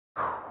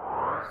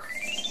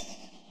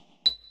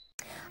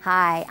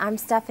Hi, I'm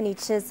Stephanie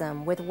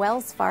Chisholm with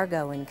Wells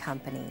Fargo &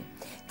 Company.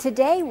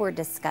 Today we're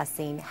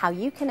discussing how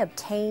you can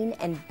obtain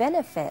and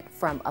benefit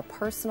from a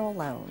personal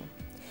loan.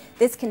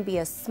 This can be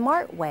a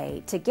smart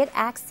way to get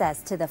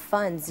access to the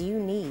funds you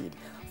need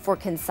for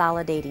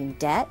consolidating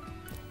debt,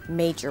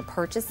 major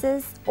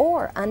purchases,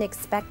 or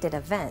unexpected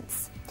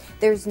events.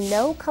 There's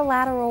no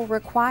collateral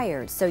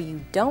required, so you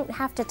don't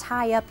have to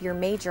tie up your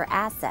major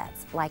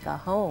assets like a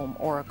home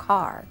or a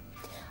car.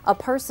 A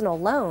personal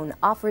loan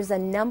offers a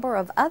number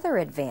of other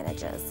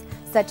advantages,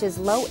 such as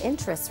low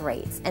interest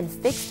rates and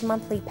fixed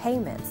monthly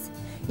payments.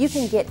 You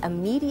can get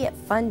immediate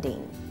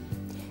funding.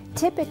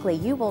 Typically,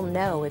 you will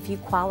know if you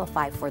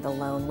qualify for the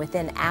loan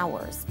within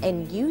hours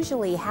and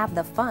usually have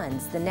the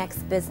funds the next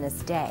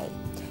business day.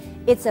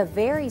 It's a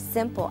very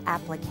simple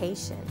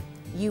application.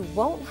 You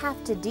won't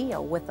have to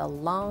deal with a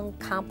long,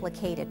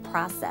 complicated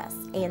process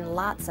and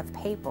lots of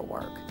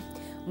paperwork.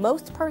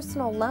 Most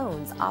personal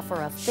loans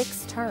offer a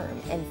fixed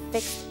term and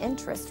fixed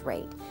interest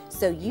rate,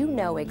 so you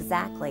know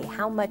exactly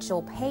how much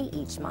you'll pay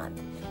each month,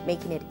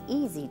 making it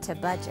easy to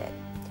budget.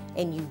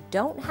 And you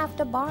don't have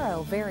to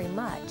borrow very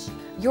much.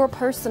 Your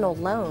personal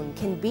loan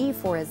can be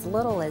for as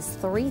little as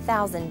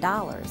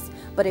 $3,000,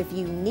 but if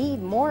you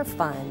need more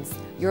funds,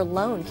 your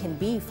loan can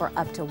be for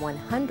up to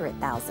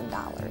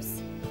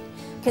 $100,000.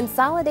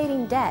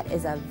 Consolidating debt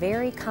is a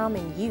very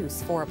common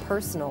use for a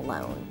personal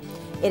loan.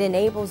 It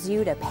enables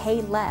you to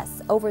pay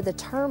less over the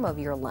term of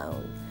your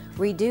loan,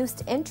 reduce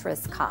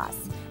interest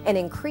costs, and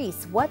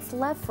increase what's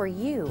left for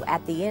you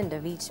at the end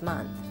of each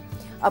month.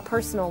 A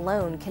personal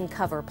loan can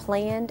cover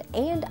planned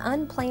and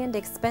unplanned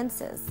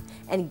expenses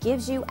and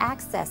gives you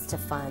access to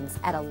funds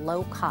at a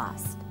low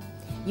cost.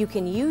 You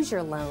can use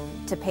your loan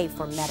to pay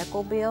for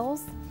medical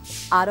bills,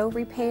 auto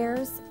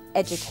repairs,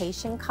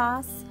 education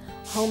costs,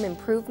 home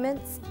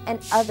improvements, and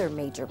other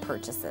major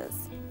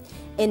purchases.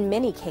 In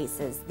many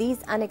cases,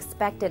 these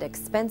unexpected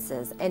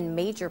expenses and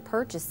major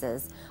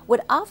purchases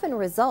would often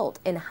result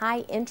in high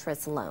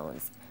interest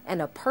loans,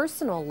 and a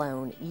personal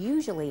loan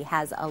usually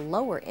has a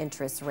lower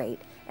interest rate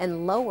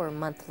and lower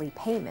monthly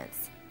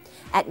payments.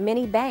 At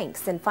many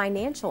banks and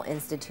financial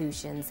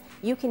institutions,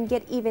 you can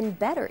get even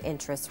better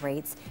interest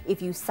rates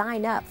if you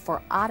sign up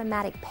for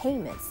automatic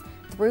payments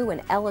through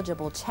an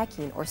eligible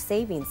checking or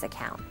savings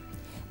account.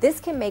 This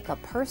can make a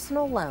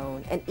personal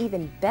loan an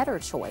even better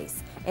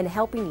choice in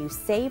helping you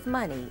save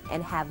money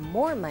and have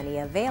more money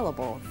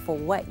available for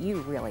what you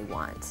really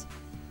want.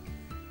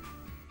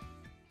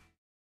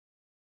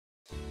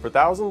 For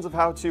thousands of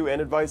how-to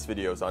and advice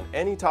videos on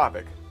any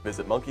topic,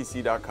 visit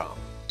monkeysee.com.